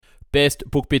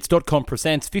BestBookBits.com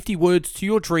presents 50 Words to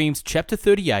Your Dreams, Chapter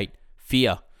 38,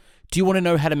 Fear. Do you want to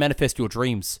know how to manifest your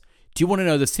dreams? Do you want to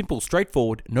know the simple,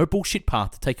 straightforward, no bullshit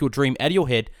path to take your dream out of your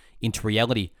head into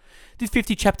reality? This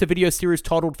 50-chapter video series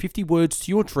titled 50 Words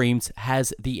to Your Dreams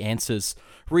has the answers.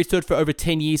 Researched for over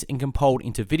 10 years and compiled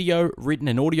into video, written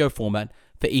and audio format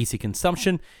for easy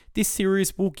consumption, this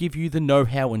series will give you the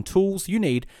know-how and tools you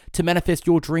need to manifest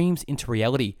your dreams into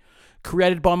reality.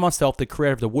 Created by myself, the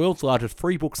creator of the world's largest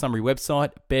free book summary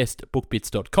website,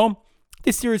 bestbookbits.com,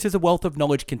 this series is a wealth of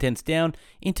knowledge condensed down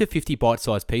into 50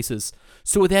 bite-sized pieces.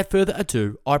 So without further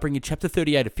ado, I bring you chapter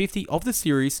 38 of 50 of the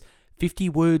series, 50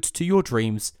 Words to Your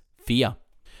Dreams, Fear.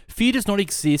 Fear does not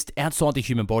exist outside the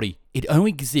human body. It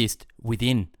only exists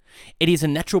within. It is a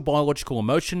natural biological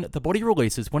emotion the body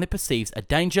releases when it perceives a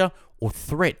danger or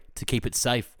threat to keep it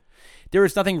safe. There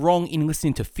is nothing wrong in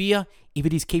listening to fear if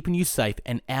it is keeping you safe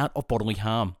and out of bodily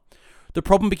harm. The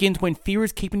problem begins when fear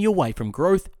is keeping you away from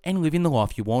growth and living the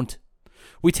life you want.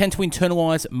 We tend to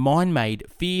internalize mind-made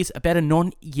fears about a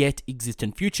non-yet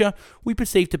existent future we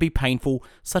perceive to be painful,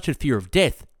 such as fear of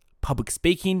death, public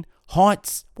speaking,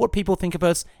 heights, what people think of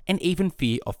us, and even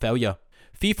fear of failure.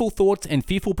 Fearful thoughts and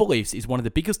fearful beliefs is one of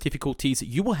the biggest difficulties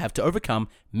you will have to overcome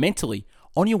mentally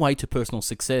on your way to personal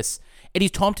success. It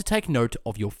is time to take note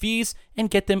of your fears and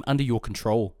get them under your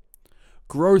control.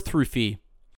 Grow through fear.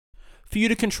 For you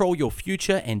to control your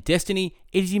future and destiny,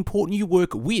 it is important you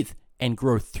work with and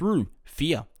grow through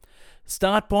fear.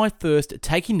 Start by first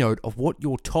taking note of what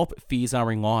your top fears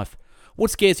are in life.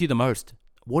 What scares you the most?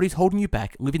 What is holding you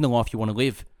back living the life you want to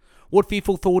live? What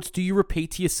fearful thoughts do you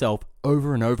repeat to yourself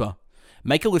over and over?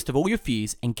 Make a list of all your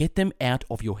fears and get them out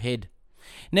of your head.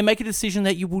 Now make a decision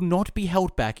that you will not be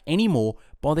held back anymore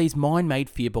by these mind-made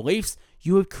fear beliefs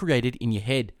you have created in your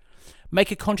head. Make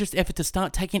a conscious effort to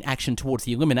start taking action towards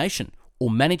the elimination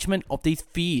or management of these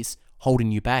fears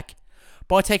holding you back.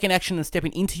 By taking action and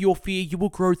stepping into your fear, you will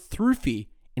grow through fear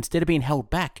instead of being held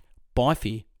back by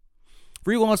fear.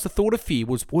 Realize the thought of fear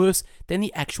was worse than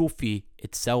the actual fear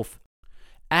itself.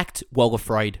 Act while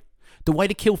afraid. The way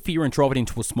to kill fear and drive it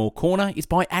into a small corner is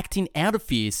by acting out of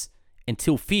fears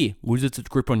until fear loses its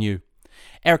grip on you.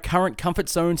 Our current comfort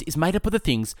zones is made up of the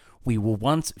things we were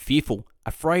once fearful,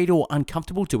 afraid, or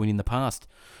uncomfortable doing in the past.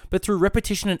 But through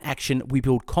repetition and action, we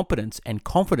build competence and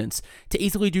confidence to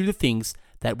easily do the things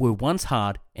that were once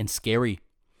hard and scary.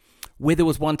 Where there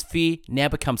was once fear, now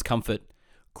becomes comfort.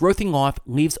 Growth in life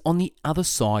lives on the other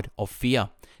side of fear.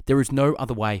 There is no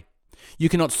other way. You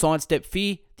cannot sidestep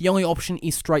fear. The only option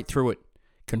is straight through it.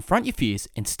 Confront your fears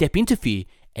and step into fear,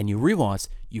 and you realize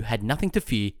you had nothing to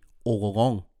fear all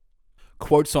along.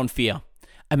 Quotes on fear.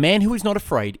 A man who is not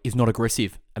afraid is not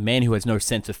aggressive. A man who has no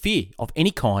sense of fear of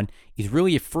any kind is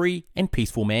really a free and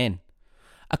peaceful man.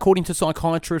 According to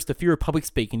psychiatrists, the fear of public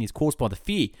speaking is caused by the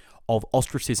fear of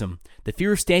ostracism, the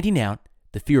fear of standing out,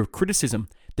 the fear of criticism,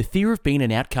 the fear of being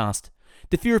an outcast.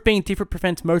 The fear of being different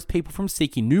prevents most people from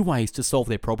seeking new ways to solve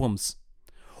their problems.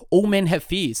 All men have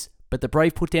fears, but the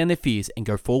brave put down their fears and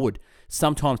go forward,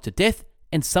 sometimes to death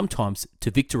and sometimes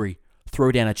to victory.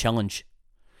 Throw down a challenge.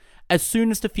 As soon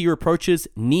as the fear approaches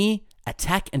near,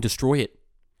 attack and destroy it.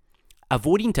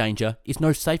 Avoiding danger is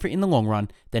no safer in the long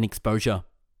run than exposure.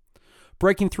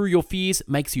 Breaking through your fears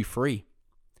makes you free.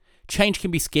 Change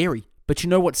can be scary, but you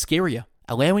know what's scarier?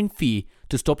 Allowing fear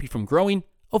to stop you from growing,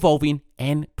 evolving,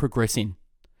 and progressing.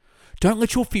 Don't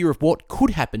let your fear of what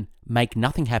could happen make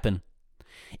nothing happen.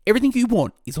 Everything you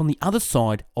want is on the other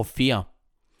side of fear.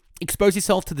 Expose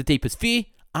yourself to the deepest fear.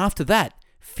 After that,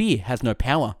 fear has no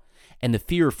power, and the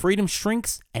fear of freedom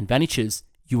shrinks and vanishes.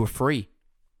 You are free.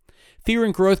 Fear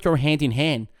and growth go hand in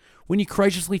hand. When you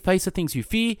courageously face the things you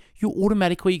fear, you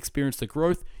automatically experience the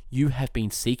growth you have been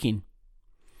seeking.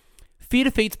 Fear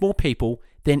defeats more people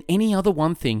than any other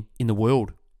one thing in the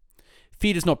world.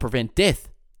 Fear does not prevent death,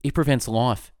 it prevents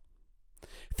life.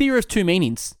 Fear has two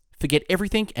meanings: forget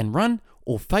everything and run,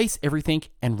 or face everything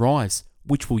and rise.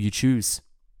 Which will you choose?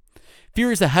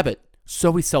 Fear is a habit,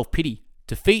 so is self-pity,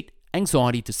 defeat,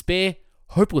 anxiety, despair,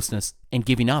 hopelessness, and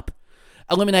giving up.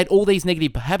 Eliminate all these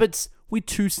negative habits with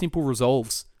two simple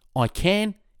resolves: I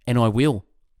can and I will.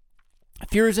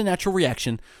 Fear is a natural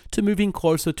reaction to moving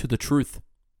closer to the truth.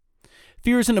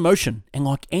 Fear is an emotion, and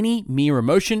like any mere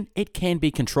emotion, it can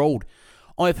be controlled.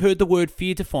 I have heard the word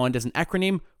fear defined as an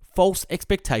acronym: false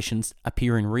expectations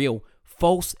appearing real.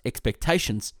 False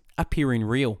expectations appearing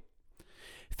real.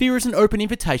 Fear is an open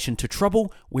invitation to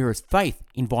trouble, whereas faith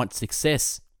invites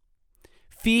success.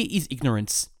 Fear is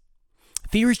ignorance.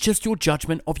 Fear is just your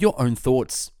judgment of your own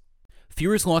thoughts.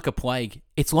 Fear is like a plague.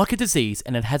 It's like a disease,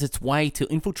 and it has its way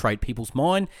to infiltrate people's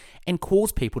mind and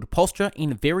cause people to posture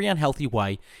in a very unhealthy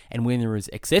way. And when there is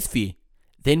excess fear,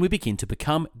 then we begin to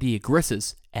become the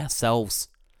aggressors ourselves.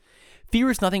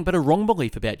 Fear is nothing but a wrong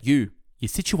belief about you, your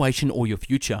situation, or your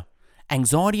future.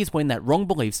 Anxiety is when that wrong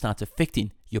belief starts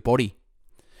affecting your body.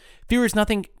 Fear is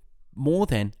nothing more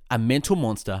than a mental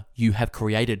monster you have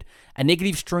created, a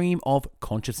negative stream of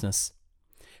consciousness.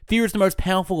 Fear is the most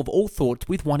powerful of all thoughts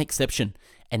with one exception,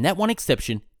 and that one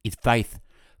exception is faith.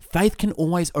 Faith can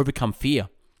always overcome fear.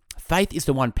 Faith is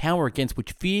the one power against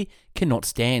which fear cannot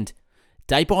stand.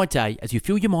 Day by day, as you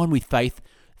fill your mind with faith,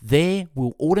 there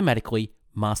will automatically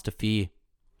master fear.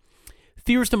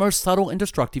 Fear is the most subtle and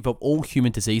destructive of all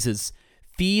human diseases.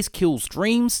 Fear kills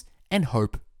dreams and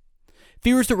hope.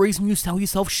 Fear is the reason you sell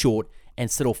yourself short and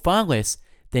settle far less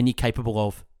than you're capable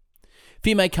of.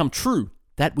 Fear may come true,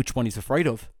 that which one is afraid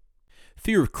of.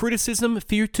 Fear of criticism,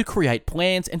 fear to create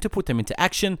plans and to put them into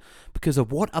action because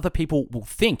of what other people will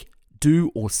think,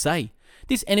 do, or say.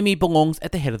 This enemy belongs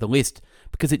at the head of the list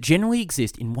because it generally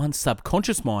exists in one's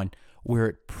subconscious mind where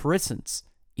its presence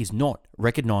is not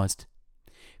recognized.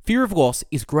 Fear of loss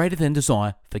is greater than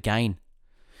desire for gain.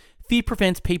 Fear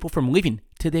prevents people from living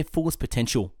to their fullest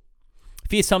potential.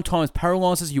 Fear sometimes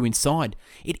paralyzes you inside.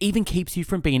 It even keeps you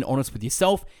from being honest with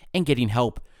yourself and getting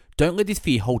help. Don't let this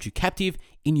fear hold you captive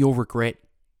in your regret.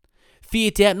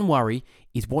 Fear, doubt, and worry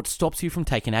is what stops you from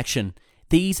taking action.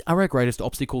 These are our greatest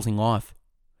obstacles in life.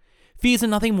 Fears are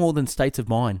nothing more than states of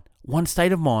mind. One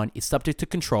state of mind is subject to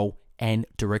control and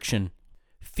direction.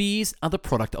 Fears are the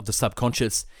product of the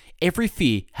subconscious. Every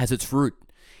fear has its root.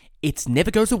 It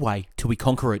never goes away till we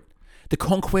conquer it. The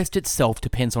conquest itself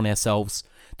depends on ourselves.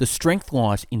 The strength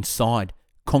lies inside.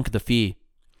 Conquer the fear.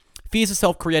 Fears are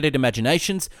self-created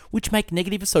imaginations which make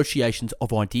negative associations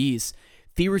of ideas.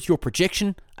 Fear is your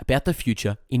projection about the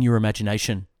future in your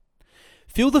imagination.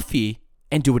 Feel the fear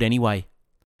and do it anyway.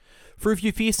 For if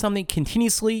you fear something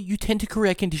continuously, you tend to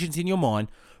create conditions in your mind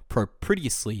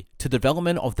propitiously to the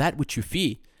development of that which you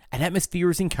fear. An atmosphere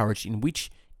is encouraged in which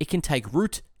it can take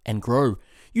root and grow.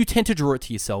 You tend to draw it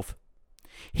to yourself.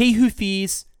 He who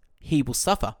fears, he will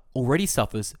suffer, already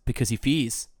suffers because he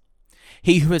fears.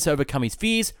 He who has overcome his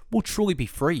fears will truly be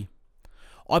free.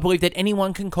 I believe that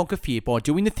anyone can conquer fear by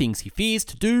doing the things he fears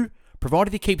to do,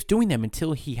 provided he keeps doing them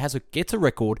until he gets a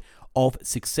record of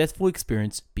successful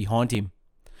experience behind him.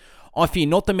 I fear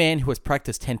not the man who has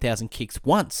practiced 10,000 kicks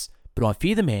once, but I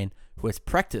fear the man who has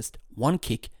practiced one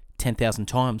kick 10,000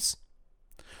 times.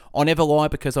 I never lie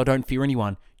because I don't fear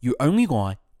anyone. You only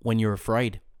lie when you're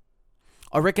afraid.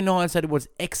 I recognize that it was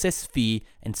excess fear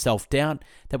and self-doubt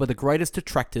that were the greatest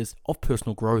detractors of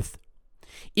personal growth.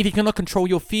 If you cannot control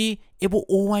your fear, it will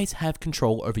always have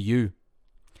control over you.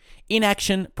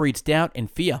 Inaction breeds doubt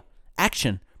and fear.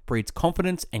 Action breeds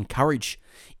confidence and courage.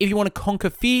 If you want to conquer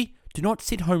fear, do not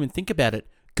sit home and think about it.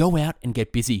 Go out and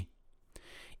get busy.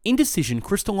 Indecision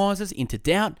crystallizes into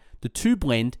doubt. The two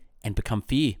blend and become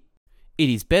fear. It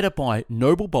is better by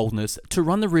noble boldness to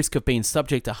run the risk of being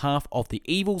subject to half of the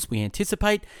evils we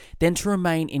anticipate than to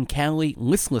remain in cowardly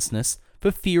listlessness for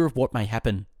fear of what may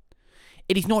happen.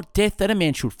 It is not death that a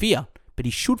man should fear, but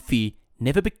he should fear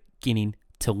never beginning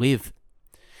to live.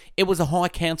 It was a high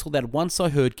counsel that once I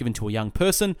heard given to a young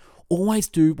person: always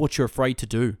do what you're afraid to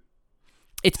do.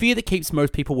 It's fear that keeps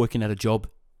most people working at a job.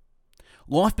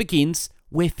 Life begins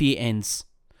where fear ends.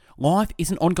 Life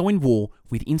is an ongoing war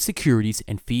with insecurities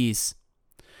and fears.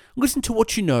 Listen to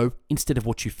what you know instead of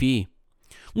what you fear.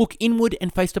 Look inward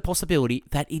and face the possibility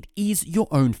that it is your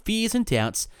own fears and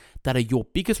doubts that are your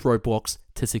biggest roadblocks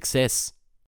to success.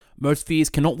 Most fears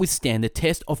cannot withstand the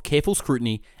test of careful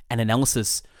scrutiny and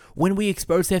analysis. When we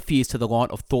expose their fears to the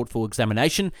light of thoughtful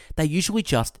examination, they usually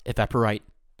just evaporate.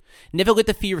 Never let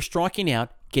the fear of striking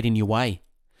out get in your way.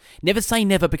 Never say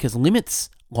never because limits,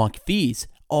 like fears,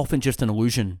 are often just an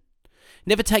illusion.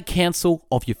 Never take counsel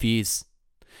of your fears.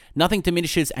 Nothing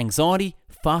diminishes anxiety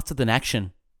faster than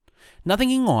action.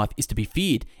 Nothing in life is to be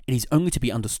feared, it is only to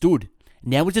be understood.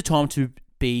 Now is the time to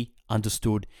be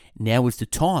understood. Now is the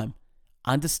time.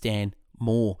 Understand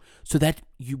more, so that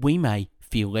we may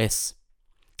fear less.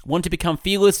 Want to become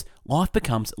fearless? Life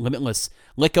becomes limitless.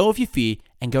 Let go of your fear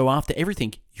and go after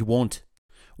everything you want.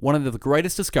 One of the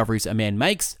greatest discoveries a man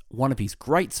makes, one of his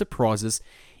great surprises,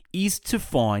 is to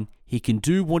find he can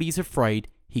do what he's afraid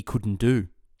he couldn't do.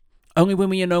 Only when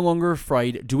we are no longer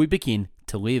afraid do we begin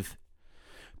to live.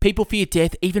 People fear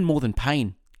death even more than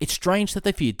pain. It's strange that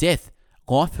they fear death.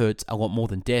 Life hurts a lot more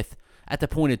than death. At the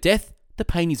point of death, the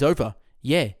pain is over.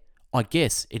 Yeah, I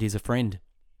guess it is a friend.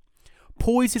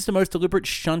 Poise is the most deliberate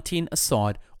shunting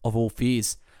aside of all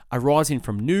fears. arising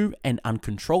from new and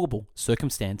uncontrollable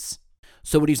circumstance.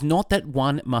 So it is not that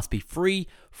one must be free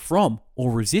from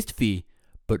or resist fear,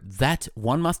 but that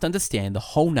one must understand the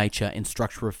whole nature and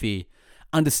structure of fear.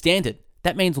 Understand it,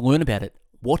 that means learn about it,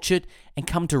 watch it, and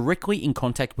come directly in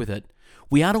contact with it.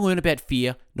 We are to learn about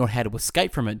fear, not how to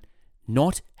escape from it,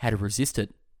 not how to resist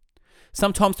it.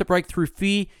 Sometimes to break through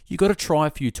fear, you got to try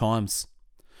a few times.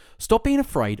 Stop being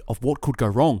afraid of what could go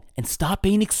wrong and start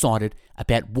being excited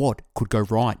about what could go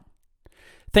right.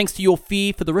 Thanks to your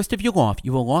fear, for the rest of your life,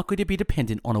 you are likely to be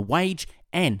dependent on a wage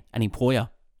and an employer.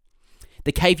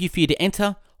 The cave you fear to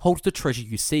enter holds the treasure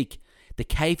you seek. The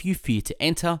cave you fear to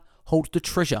enter holds the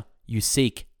treasure you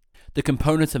seek. The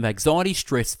components of anxiety,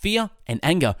 stress, fear, and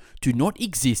anger do not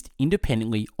exist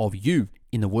independently of you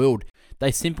in the world.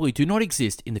 They simply do not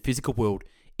exist in the physical world,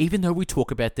 even though we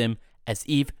talk about them as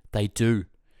if they do.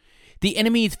 The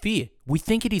enemy is fear. We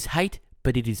think it is hate,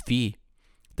 but it is fear.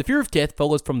 The fear of death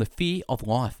follows from the fear of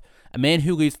life. A man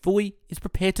who lives fully is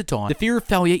prepared to die. The fear of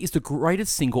failure is the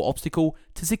greatest single obstacle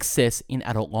to success in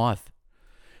adult life.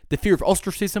 The fear of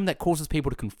ostracism that causes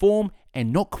people to conform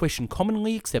and not question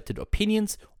commonly accepted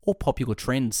opinions or popular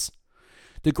trends.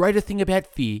 The greater thing about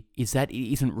fear is that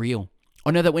it isn't real.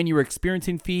 I know that when you're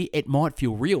experiencing fear, it might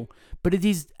feel real, but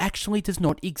it actually does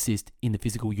not exist in the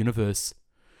physical universe.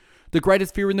 The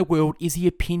greatest fear in the world is the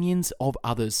opinions of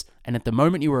others, and at the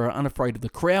moment you are unafraid of the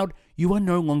crowd, you are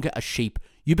no longer a sheep,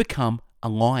 you become a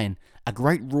lion. A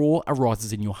great roar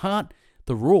arises in your heart,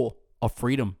 the roar of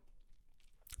freedom.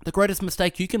 The greatest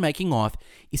mistake you can make in life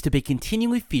is to be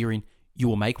continually fearing you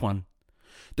will make one.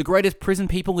 The greatest prison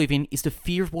people live in is the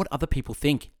fear of what other people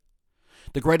think.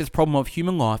 The greatest problem of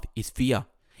human life is fear.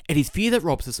 It is fear that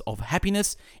robs us of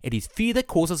happiness. It is fear that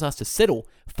causes us to settle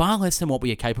far less than what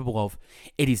we are capable of.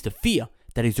 It is the fear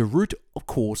that is the root of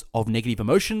cause of negative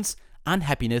emotions,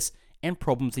 unhappiness, and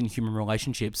problems in human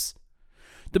relationships.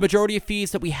 The majority of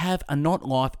fears that we have are not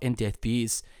life and death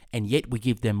fears, and yet we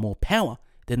give them more power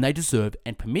than they deserve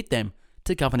and permit them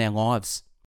to govern our lives.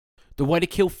 The way to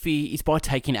kill fear is by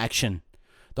taking action.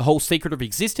 The whole secret of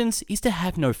existence is to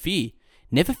have no fear.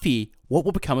 Never fear what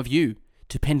will become of you.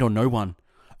 Depend on no one.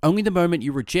 Only the moment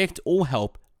you reject all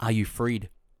help are you freed.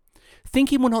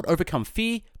 Thinking will not overcome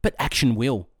fear, but action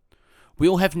will. We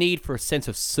all have need for a sense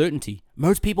of certainty.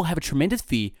 Most people have a tremendous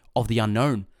fear of the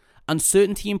unknown.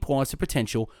 Uncertainty implies the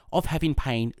potential of having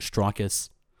pain strike us.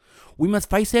 We must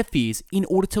face our fears in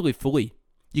order to live fully.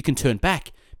 You can turn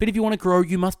back, but if you want to grow,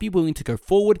 you must be willing to go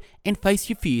forward and face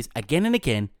your fears again and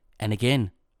again and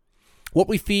again. What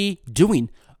we fear doing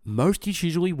most is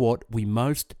usually what we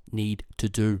most need to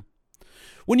do.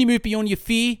 When you move beyond your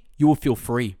fear, you will feel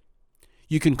free.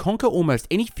 You can conquer almost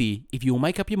any fear if you will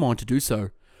make up your mind to do so.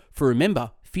 For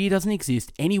remember, fear doesn't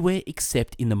exist anywhere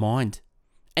except in the mind.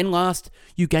 And last,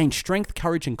 you gain strength,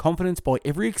 courage, and confidence by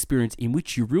every experience in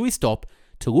which you really stop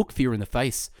to look fear in the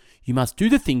face. You must do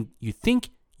the thing you think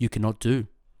you cannot do.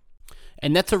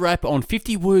 And that's a wrap on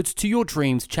 50 Words to Your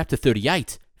Dreams, Chapter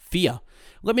 38, Fear.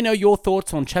 Let me know your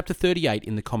thoughts on Chapter 38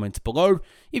 in the comments below.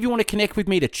 If you want to connect with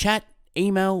me to chat,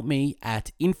 email me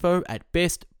at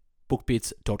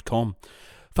info@bestbookbits.com.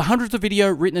 For hundreds of video,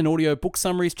 written and audio book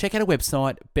summaries, check out our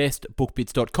website,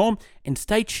 bestbookbits.com, and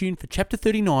stay tuned for Chapter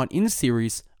 39 in the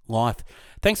series, Life.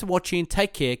 Thanks for watching,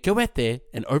 take care, go out there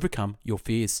and overcome your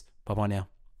fears. Bye-bye now.